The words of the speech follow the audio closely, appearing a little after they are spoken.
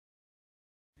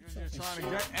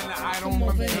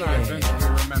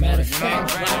Matter of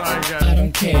fact, I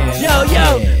don't care. Yo,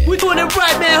 we doing it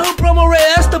right, man. Hood promo radio.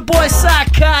 That's the boy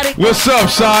Psychotic. What's up,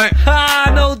 Psy? Ah,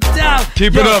 no doubt.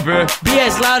 Keep it up, man. Be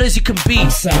as loud as you can be. You know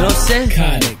what I'm saying?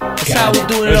 That's how we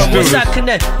doing it up. Let's What's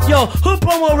Connect? Yo, Hood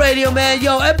promo radio, man.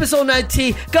 Yo, episode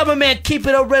 19. Got my man Keep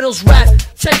It Up Reynolds rap.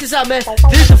 Check this out, man.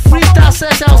 This is the freestyle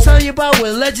session I was telling you about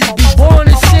where legends be born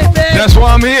and shit, man. That's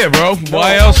why I'm here, bro.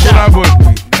 Why else would I would?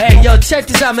 Hey, yo, check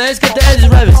this out, man. Let's get the edges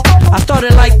reverence. I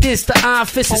started like this, the iron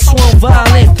fist and swung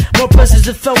violin. More presence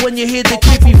than felt when you hear the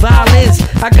creepy violins.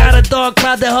 I got a dark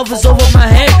cloud that hovers over my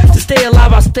head. To stay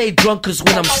alive, I stay drunk, cause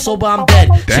when I'm sober, I'm dead.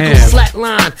 Damn. She goes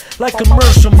flatline, like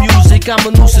commercial music. I'm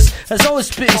a nuisance, that's always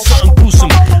spitting something gruesome.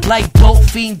 Like dope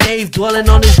fiend Dave, dwelling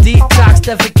on his detox.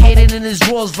 Defecating in his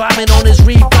drawers, vomit on his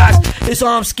Reeboks. His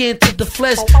arm skinned to the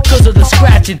flesh, cause of the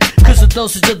scratching. Cause the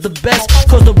dosage of the best,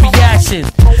 cause the reaction.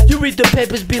 You read the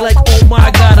papers, be like, oh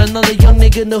my god, another young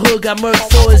nigga in the hood got murdered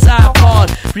for his iPod.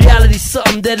 Reality's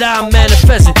something that I'm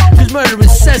manifesting. Cause murdering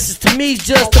senses to me is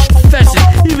just a profession.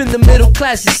 Even the middle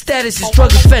class's status is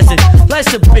drug infested.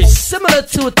 Life's a bitch, similar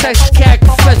to a Texas cat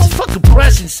confession. Fuck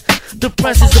impressions.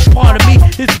 Depression's a part of me.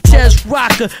 It's a chess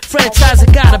rocker, franchise I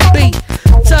gotta beat.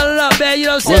 Tell it up, man, you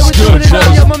know what I'm saying? What's We're good, doing it up,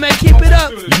 Chess? yo, my man, keep it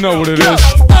up. You know what it Yo, is.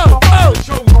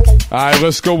 Alright,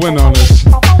 let's go in on this.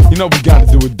 You know we gotta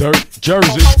do it, Dirt.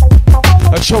 Jersey.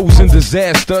 A chosen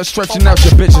disaster, stretching out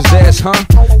your bitch's ass, huh?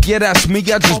 Yeah, that's me,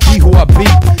 I just be who I be.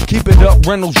 Keep it up,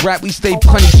 Reynolds rap, we stay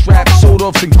plenty strapped. Sold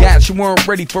off some gats, you weren't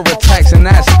ready for attacks, and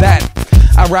that's that.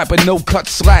 I rap a no cut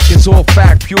slack, it's all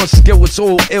fact. Pure skill, it's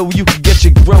all ill, you can get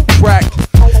your grill cracked.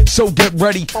 So get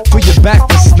ready for your back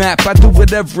to snap. I do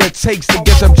whatever it takes to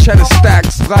get them cheddar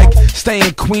stacks. Like stay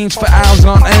in Queens for hours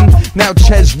on end. Now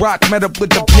Ches Rock met up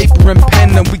with the paper and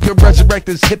pen, and we can resurrect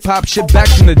this hip-hop shit back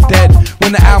from the dead.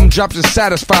 When the album drops is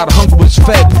satisfied, hunger was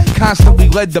fed. Constantly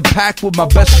led the pack with my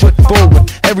best foot forward.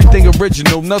 Everything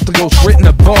original, nothing goes written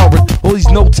or borrowed. All these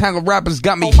no-talent rappers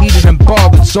got me heated and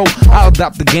bothered, so I'll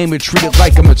adopt the game and treat it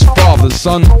like I'm its father,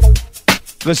 son.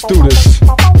 Let's do this.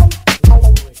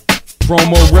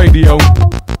 Promo radio.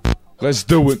 Let's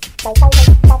do it.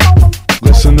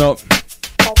 Listen up.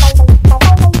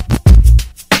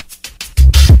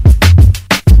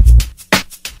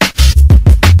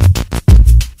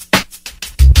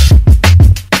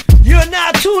 You're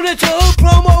now tuned into Hood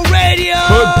Promo Radio.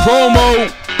 Hood Promo.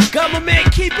 Got my man,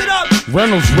 keep it up.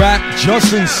 Reynolds rap,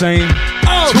 just insane.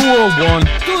 201.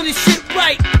 Doing this shit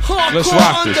right. Hardcore Let's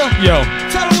rock this. under. Yo.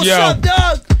 Tell them what's up,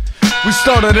 dog. We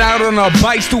started out on our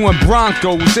bikes doing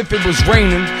Broncos. If it was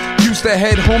raining, used to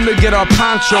head home to get our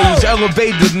ponchos.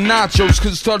 Elevated the nachos,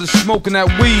 cause started smoking that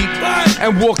weed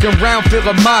and walking around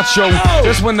feeling macho.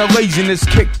 That's when the laziness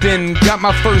kicked in. Got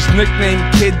my first nickname,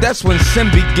 kid. That's when sin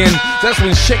began. That's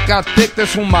when shit got thick.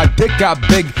 That's when my dick got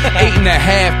big.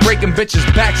 8.5, breaking bitches'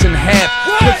 backs in half.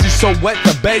 Pussy so wet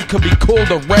the bed could be called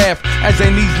a raft. As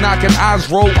they knees knocking, eyes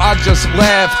roll, I just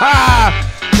laugh. Ha!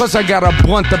 Plus I got a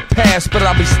blunt to pass, but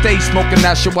I'll be stay smoking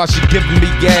that shit while she giving me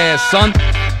gas, son.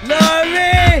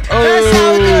 That's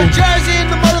how we do Jersey in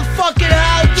the motherfucking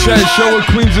house. Chad, show what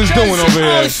Queens is doing over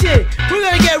here. Oh shit, we're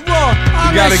gonna get raw.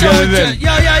 You gotta get it in. Yo.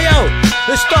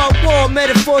 Let's start war.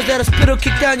 Metaphors that a spit'll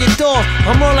kick down your door.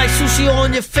 I'm more like sushi on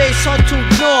your face, hard to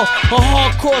ignore. A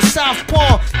hardcore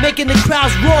southpaw, making the crowds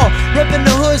roar. Ripping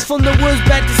the hoods from the woods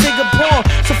back to Singapore.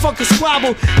 So fucking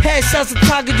squabble. Headshots of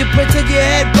target, you pretend your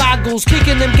head boggles.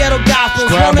 Kicking them ghetto gospels.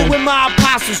 Rolling with my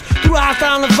apostles through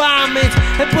hostile environments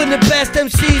and putting the best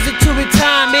MCs into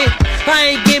retirement.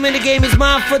 I ain't gaming, the game is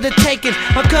mine for the taking.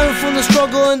 I'm coming from the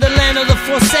struggle in the land of the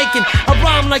forsaken. I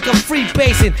rhyme like a free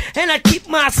basin, and I keep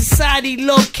my society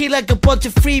low-key like a bunch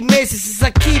of Freemasons. As I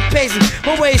keep pacing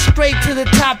my way straight to the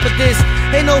top of this.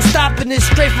 Ain't no stopping this,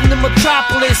 straight from the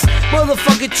metropolis.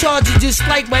 Motherfucking charges just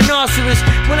like rhinoceros.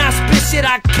 When I spit shit,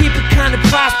 I keep it kinda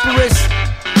prosperous.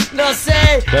 Know what I'm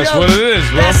saying? That's what it is,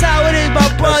 bro. That's how it is, my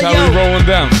bro. That's how we rolling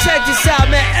down. Check this out,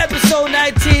 man. Episode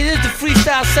 19. This is the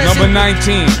freestyle session. Number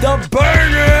 19. The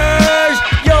Burners.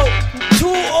 Yo,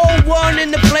 201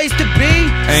 in the place to be.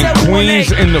 And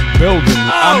Queens in the building.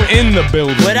 I'm in the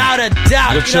building. Without a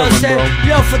doubt. You're You know what I'm saying? chilling,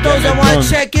 bro. Yo, for those that want to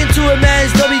check into it, man,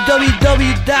 it's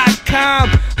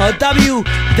www.com or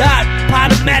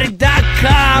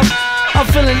w.podomatic.com. I'm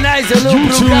feeling nice, a little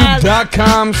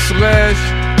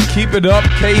YouTube.com/Keep It Up,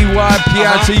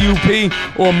 KEYPITUP,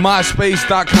 or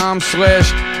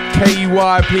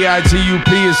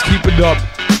MySpace.com/KEYPITUP is Keep It Up.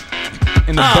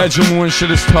 In the bedroom when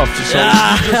shit is tough. So just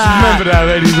remember that,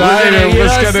 ladies. All right,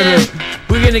 let's get it in.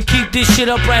 We're gonna keep this shit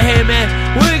up right here, man.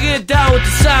 We're gonna get down with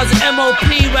the sounds of MOP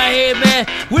right here, man.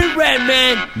 We're Red,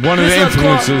 man. One of the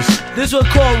influences. This one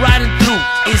called Riding Through.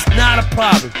 It's not a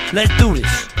problem. Let's do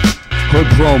this. Hood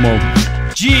promo.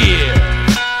 Yeah.